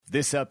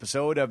This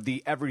episode of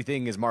the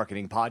Everything is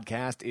Marketing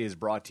podcast is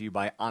brought to you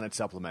by Onnit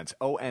Supplements,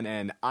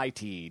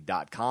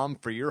 ONNIT.com,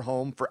 for your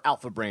home for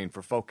Alpha Brain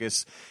for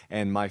focus,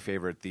 and my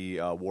favorite, the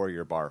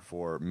Warrior Bar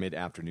for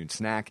mid-afternoon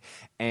snack,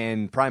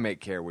 and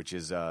Primate Care, which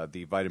is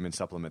the vitamin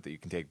supplement that you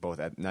can take both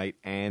at night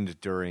and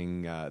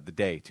during the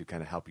day to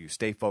kind of help you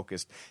stay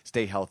focused,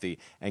 stay healthy,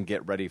 and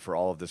get ready for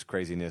all of this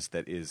craziness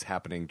that is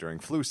happening during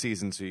flu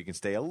season so you can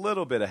stay a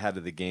little bit ahead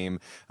of the game,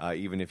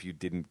 even if you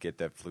didn't get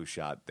that flu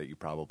shot that you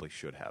probably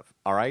should have.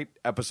 All right,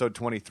 episode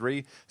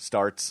 23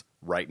 starts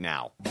right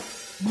now.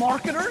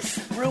 Marketers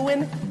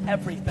ruin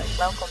everything.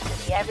 Welcome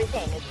to the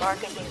Everything is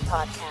Marketing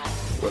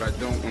podcast. What I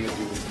don't want to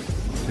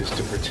do is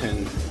to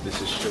pretend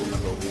this is show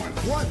number one.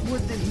 What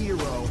would the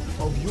hero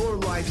of your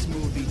life's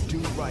movie do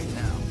right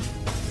now?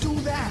 Do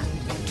that.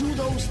 Do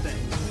those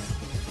things.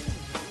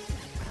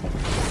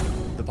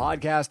 The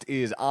podcast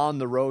is on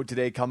the road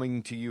today,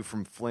 coming to you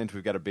from Flint.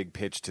 We've got a big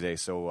pitch today,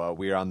 so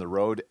we are on the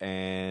road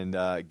and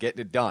getting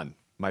it done.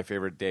 My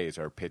favorite days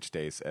are pitch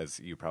days, as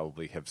you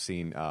probably have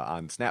seen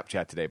on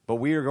Snapchat today. But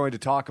we are going to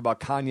talk about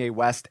Kanye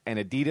West and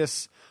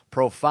Adidas,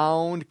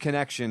 profound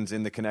connections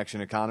in the connection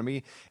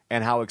economy,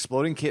 and how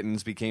exploding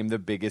kittens became the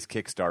biggest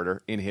Kickstarter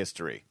in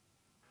history.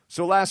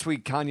 So last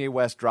week, Kanye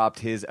West dropped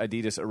his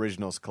Adidas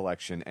Originals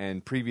collection,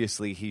 and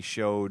previously he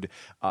showed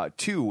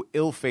two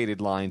ill-fated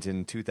lines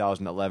in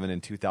 2011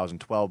 and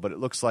 2012, but it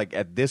looks like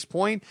at this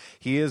point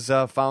he has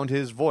found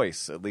his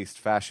voice, at least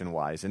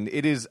fashion-wise. And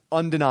it is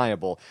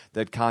undeniable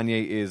that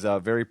Kanye is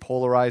very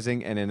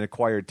polarizing and an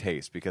acquired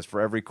taste, because for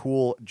every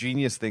cool,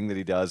 genius thing that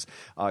he does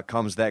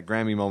comes that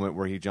Grammy moment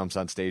where he jumps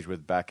on stage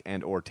with Beck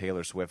and or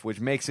Taylor Swift, which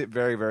makes it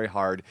very, very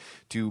hard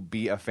to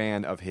be a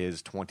fan of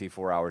his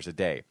 24 hours a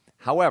day.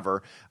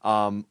 However,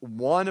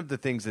 one of the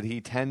things that he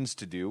tends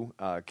to do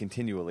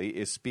continually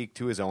is speak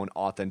to his own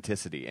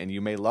authenticity. And you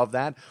may love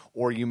that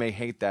or you may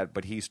hate that,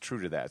 but he's true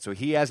to that. So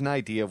he has an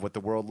idea of what the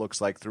world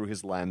looks like through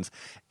his lens,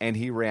 and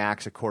he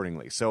reacts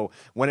accordingly. So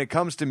when it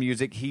comes to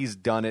music, he's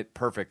done it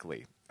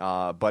perfectly.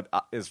 But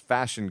as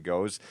fashion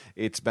goes,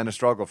 it's been a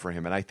struggle for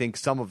him. And I think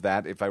some of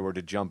that, if I were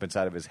to jump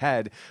inside of his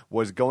head,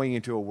 was going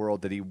into a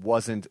world that he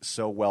wasn't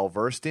so well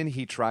versed in.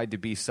 He tried to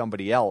be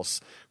somebody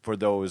else for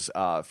those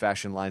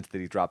fashion lines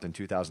that he dropped in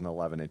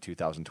 2011 and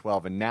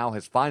 2012, and now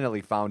has finally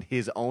found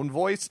his own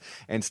voice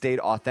and stayed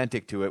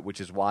authentic to it,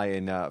 which is why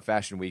in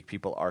Fashion Week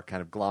people are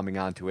kind of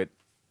glomming onto it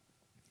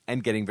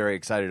and getting very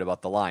excited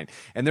about the line.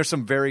 And there's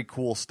some very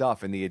cool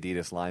stuff in the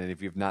Adidas line, and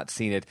if you've not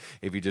seen it,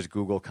 if you just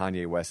Google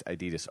Kanye West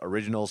Adidas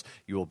Originals,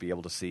 you will be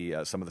able to see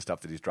some of the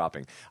stuff that he's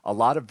dropping. A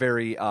lot of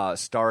very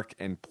stark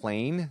and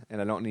plain,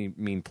 and I don't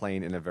mean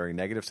plain in a very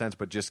negative sense,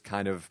 but just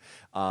kind of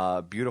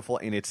beautiful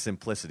in its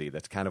simplicity.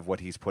 That's kind of what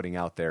he's putting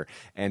out there,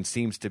 and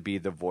seems to be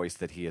the voice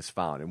that he has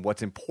found. And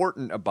what's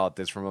important about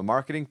this from a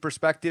marketing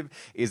perspective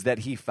is that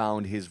he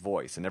found his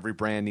voice, and every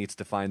brand needs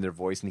to find their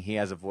voice, and he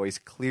has a voice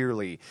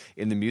clearly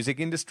in the music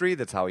industry.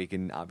 That's how he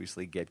can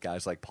obviously get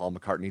guys like Paul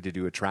McCartney to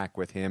do a track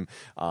with him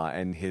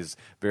and his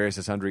various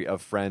and sundry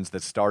of friends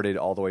that started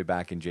all the way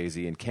back in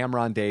Jay-Z and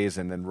Cameron days,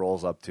 and then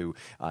rolls up to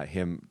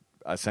him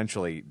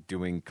essentially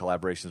doing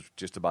collaborations with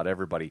just about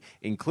everybody,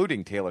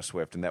 including Taylor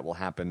Swift, and that will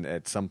happen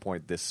at some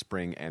point this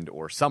spring and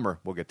or summer.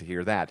 We'll get to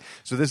hear that.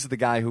 So this is the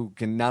guy who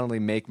can not only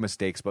make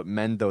mistakes, but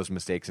mend those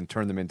mistakes and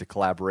turn them into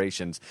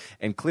collaborations,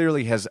 and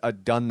clearly has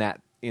done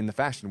that in the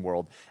fashion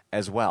world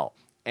as well.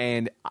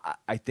 And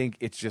I think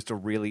it's just a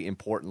really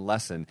important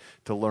lesson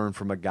to learn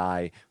from a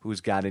guy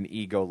who's got an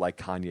ego like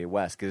Kanye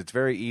West, because it's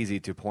very easy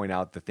to point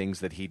out the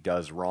things that he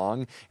does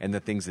wrong and the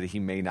things that he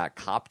may not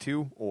cop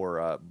to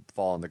or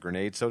fall on the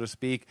grenade, so to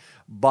speak.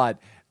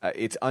 But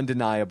it's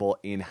undeniable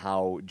in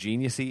how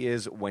genius he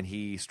is when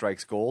he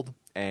strikes gold.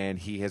 And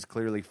he has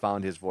clearly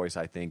found his voice,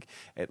 I think,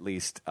 at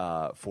least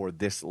for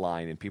this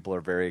line. And people are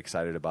very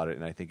excited about it.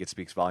 And I think it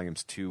speaks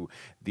volumes to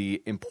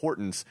the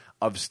importance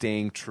of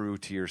staying true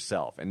to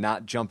yourself and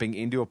not jumping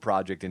into a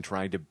project and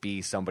trying to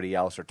be somebody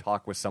else or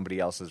talk with somebody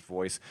else's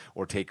voice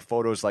or take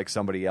photos like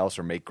somebody else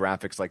or make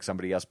graphics like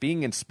somebody else.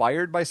 Being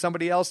inspired by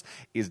somebody else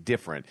is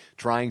different.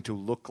 Trying to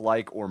look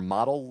like or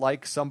model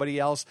like somebody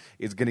else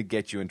is going to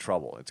get you in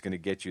trouble. It's going to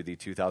get you the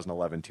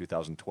 2011,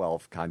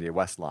 2012 Kanye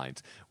West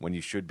lines when you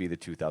should be the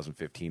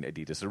 2015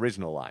 Adidas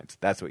Original lines.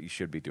 That's what you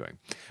should be doing.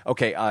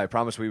 Okay, I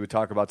promised we would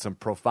talk about some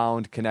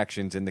profound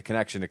connections in the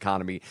connection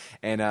economy.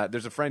 And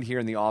there's a friend here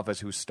in the office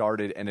who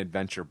started an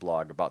adventure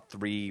blog about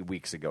 3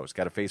 weeks ago. He's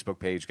got a Facebook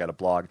page, got a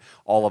blog.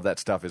 All of that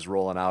stuff is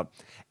rolling out.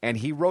 And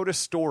he wrote a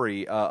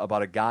story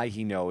about a guy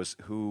he knows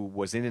who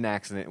was in an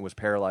accident and was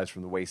paralyzed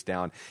from the waist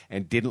down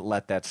and didn't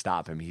let that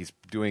stop him. He's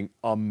doing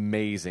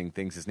amazing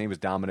things. His name is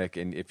Dominic,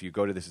 and if you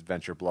go to this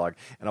adventure blog,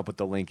 and I'll put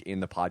the link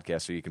in the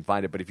podcast so you can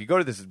find it, but if you go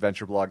to this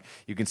adventure blog,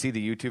 you can see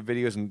the YouTube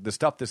videos, and the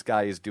stuff this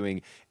guy is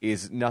doing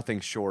is nothing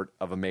short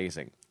of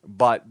amazing.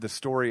 But the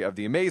story of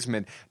the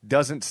amazement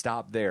doesn't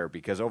stop there,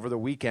 because over the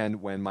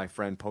weekend when my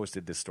friend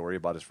posted this story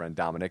about his friend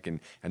Dominic and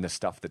the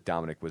stuff that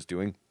Dominic was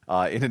doing,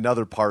 in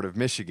another part of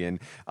Michigan.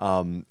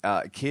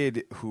 A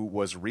kid who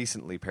was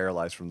recently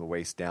paralyzed from the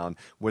waist down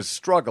was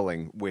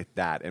struggling with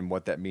that and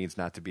what that means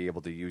not to be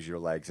able to use your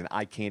legs. And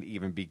I can't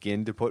even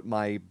begin to put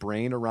my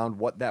brain around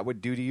what that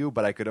would do to you,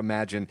 but I could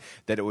imagine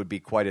that it would be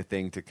quite a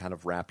thing to kind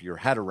of wrap your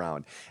head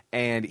around.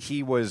 And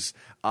he was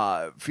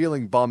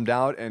feeling bummed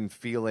out and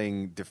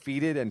feeling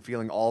defeated and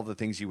feeling all the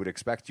things you would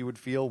expect you would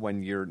feel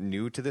when you're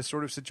new to this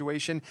sort of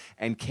situation,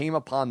 and came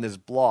upon this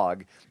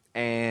blog.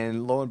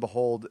 And lo and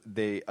behold,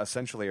 they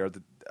essentially are,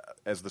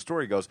 as the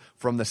story goes,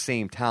 from the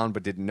same town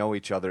but didn't know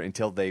each other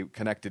until they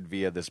connected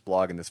via this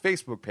blog and this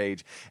Facebook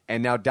page.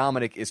 And now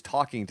Dominic is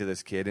talking to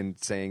this kid and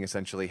saying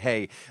essentially,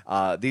 hey,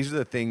 these are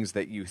the things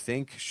that you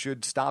think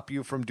should stop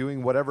you from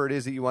doing whatever it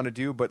is that you want to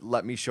do, but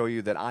let me show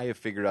you that I have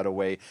figured out a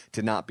way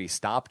to not be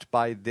stopped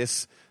by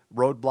this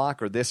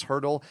roadblock or this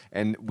hurdle,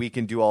 and we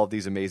can do all of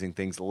these amazing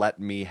things. Let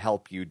me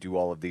help you do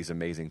all of these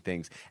amazing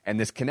things. And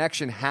this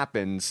connection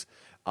happens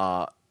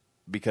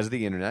because of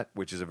the internet,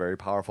 which is a very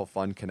powerful,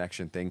 fun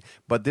connection thing.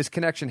 But this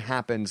connection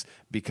happens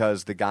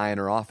because the guy in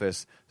our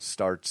office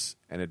starts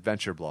an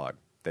adventure blog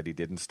that he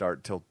didn't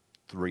start till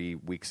 3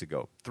 weeks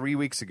ago. 3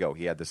 weeks ago,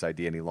 he had this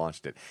idea and he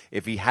launched it.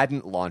 If he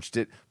hadn't launched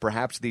it,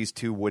 perhaps these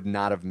two would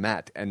not have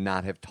met and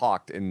not have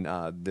talked. And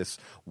this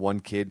one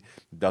kid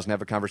doesn't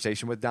have a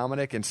conversation with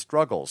Dominic and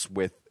struggles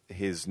with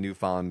his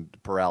newfound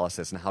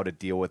paralysis and how to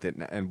deal with it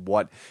and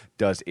what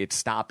does it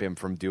stop him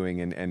from doing,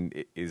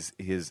 and is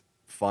his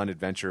fun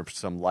adventure of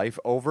some life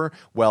over?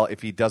 Well,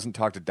 if he doesn't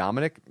talk to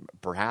Dominic,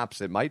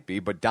 perhaps it might be,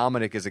 but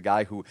Dominic is a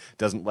guy who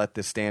doesn't let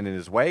this stand in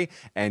his way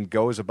and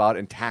goes about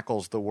and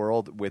tackles the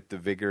world with the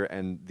vigor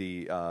and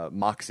the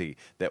moxie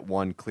that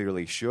one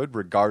clearly should,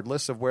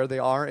 regardless of where they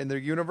are in their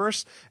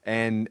universe.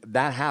 And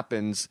that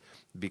happens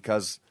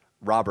because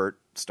Robert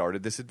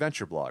started this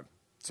adventure blog.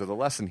 So the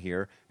lesson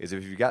here is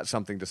if you've got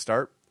something to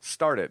start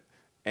it.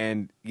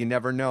 And you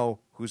never know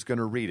who's going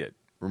to read it.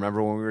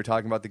 Remember when we were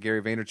talking about the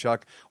Gary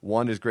Vaynerchuk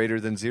 1 is greater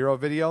than 0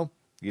 video?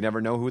 You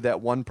never know who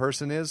that one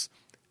person is.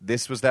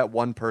 This was that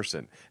one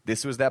person.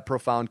 This was that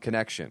profound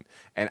connection.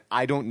 And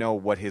I don't know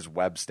what his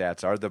web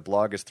stats are. The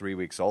blog is 3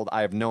 weeks old.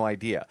 I have no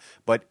idea.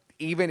 But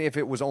even if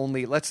it was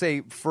only, let's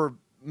say for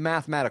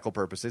mathematical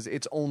purposes,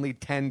 it's only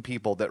 10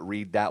 people that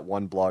read that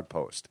one blog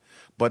post.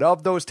 But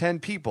of those 10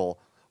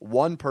 people,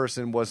 one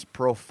person was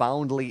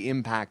profoundly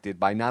impacted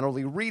by not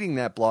only reading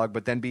that blog,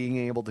 but then being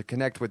able to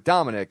connect with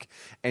Dominic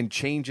and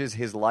changes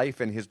his life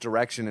and his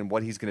direction and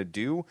what he's going to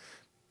do.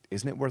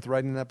 Isn't it worth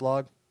writing that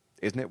blog?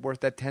 Isn't it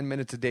worth that 10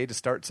 minutes a day to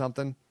start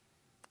something?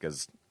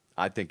 Because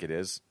I think it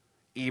is,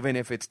 even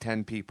if it's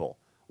 10 people.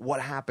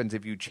 What happens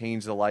if you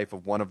change the life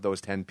of one of those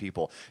 10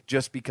 people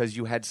just because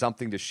you had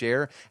something to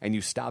share and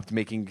you stopped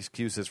making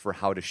excuses for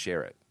how to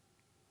share it?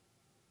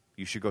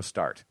 You should go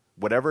start.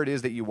 Whatever it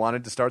is that you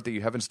wanted to start that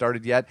you haven't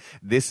started yet,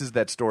 this is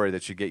that story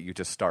that should get you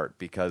to start,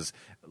 because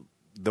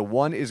the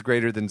 1 is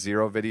greater than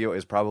 0 video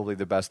is probably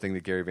the best thing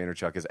that Gary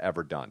Vaynerchuk has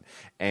ever done.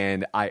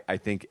 And I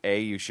think,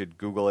 A, you should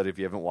Google it if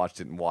you haven't watched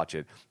it and watch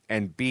it.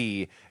 And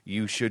B,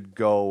 you should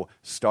go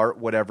start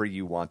whatever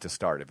you want to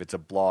start. If it's a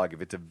blog, if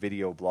it's a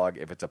video blog,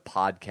 if it's a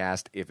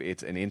podcast, if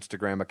it's an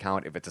Instagram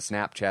account, if it's a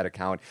Snapchat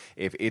account,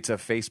 if it's a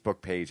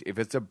Facebook page, if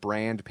it's a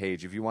brand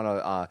page, if you want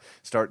to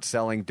start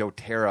selling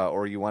doTERRA,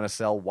 or you want to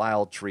sell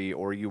Wild Tree,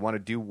 or you want to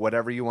do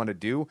whatever you want to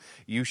do,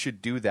 you should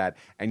do that.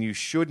 And you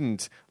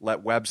shouldn't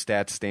let web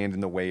stats stand in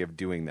the way of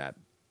doing that,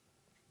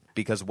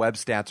 because web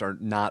stats are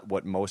not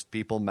what most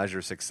people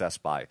measure success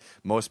by.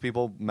 Most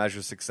people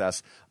measure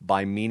success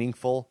by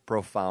meaningful,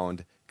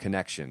 profound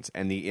connections,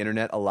 and the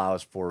internet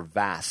allows for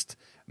vast,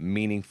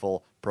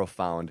 meaningful,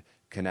 profound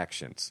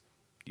connections.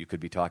 You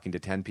could be talking to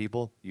 10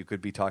 people. You could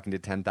be talking to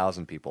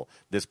 10,000 people.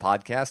 This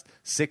podcast,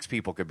 6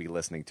 people could be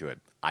listening to it.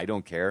 I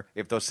don't care.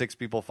 If those 6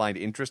 people find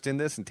interest in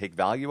this and take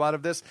value out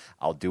of this,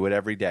 I'll do it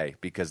every day,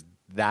 because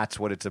that's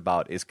what it's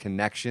about, is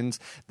connections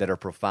that are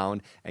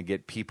profound and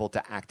get people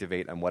to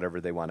activate on whatever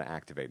they want to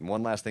activate. And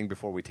one last thing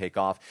before we take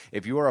off.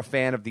 If you are a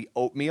fan of the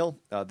Oatmeal,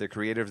 the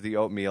creator of the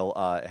Oatmeal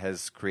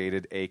has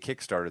created a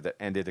Kickstarter that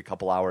ended a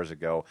couple hours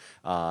ago,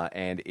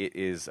 and it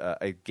is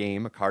a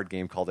card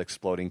game called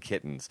Exploding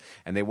Kittens.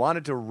 And they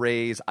wanted to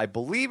raise, I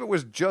believe it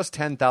was just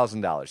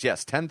 $10,000.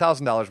 Yes,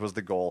 $10,000 was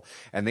the goal.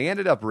 And they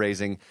ended up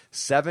raising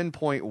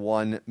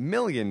 $7.1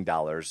 million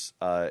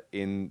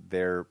in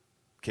their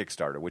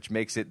Kickstarter, which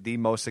makes it the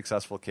most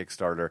successful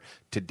Kickstarter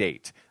to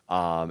date.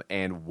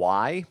 And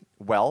why?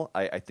 Well,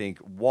 I think,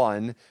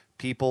 one,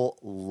 people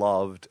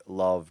loved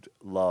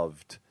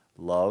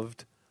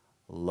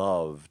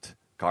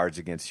Cards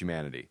Against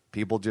Humanity.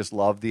 People just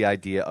love the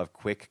idea of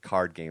quick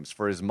card games.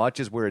 For as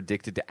much as we're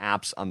addicted to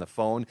apps on the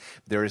phone,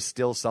 there is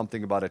still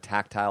something about a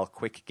tactile,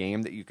 quick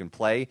game that you can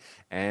play.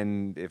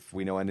 And if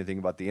we know anything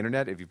about the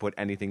internet, if you put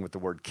anything with the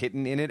word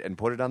kitten in it and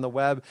put it on the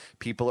web,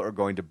 people are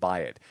going to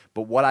buy it.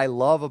 But what I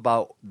love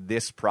about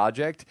this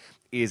project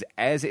is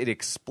as it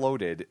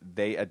exploded,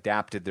 they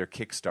adapted their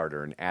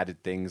Kickstarter and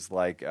added things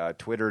like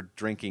Twitter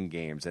drinking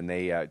games, and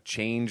they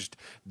changed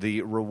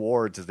the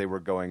rewards as they were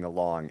going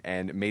along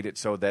and made it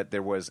so that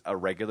there was a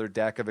regular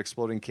deck of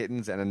exploding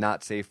kittens and a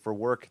not safe for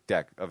work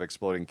deck of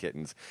exploding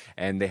kittens.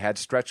 And they had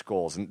stretch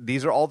goals. And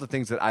these are all the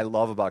things that I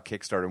love about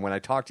Kickstarter. And when I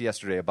talked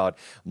yesterday about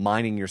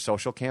mining your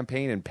social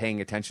campaign and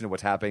paying attention to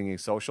what's happening in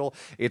social,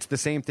 it's the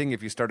same thing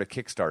if you start a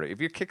Kickstarter.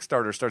 If your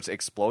Kickstarter starts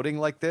exploding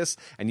like this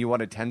and you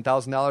wanted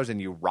 $10,000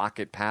 and you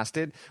rocket past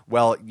it,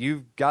 well,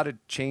 you've got to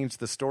change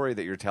the story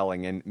that you're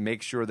telling and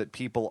make sure that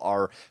people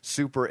are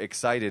super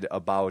excited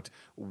about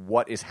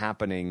what is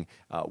happening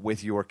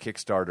with your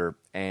Kickstarter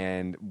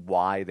and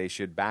why they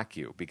should back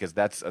you, because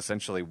that's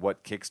essentially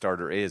what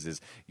Kickstarter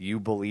is you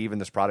believe in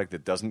this product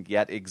that doesn't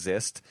yet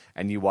exist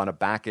and you want to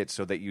back it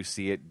so that you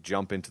see it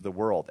jump into the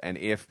world. And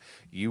if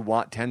you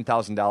want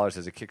 $10,000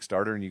 as a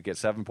Kickstarter and you get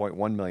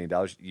 $7.1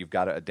 million, you've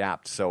got to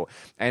adapt.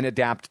 And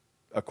adapt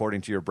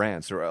according to your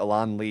brand. So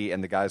Alon Lee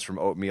and the guys from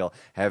Oatmeal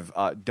have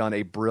done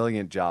a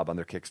brilliant job on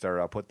their Kickstarter.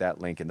 I'll put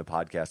that link in the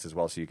podcast as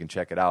well so you can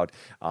check it out.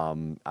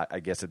 I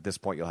guess at this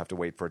point you'll have to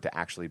wait for it to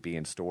actually be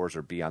in stores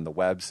or be on the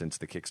web, since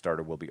the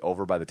Kickstarter will be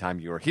over by the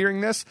time you are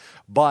hearing this.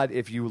 But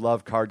if you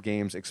love card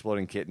games,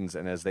 exploding kittens,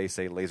 and as they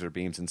say, laser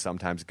beams and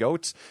sometimes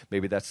goats,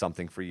 maybe that's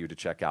something for you to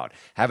check out.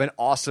 Have an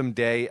awesome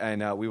day,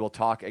 and we will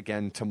talk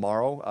again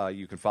tomorrow.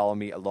 You can follow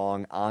me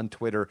along on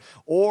Twitter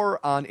or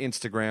on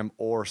Instagram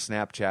or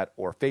Snapchat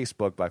or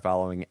Facebook by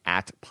following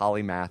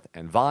 @Polymath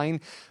and Vine.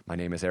 My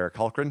name is Eric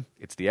Hulkran.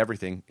 It's the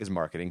Everything is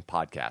Marketing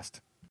podcast.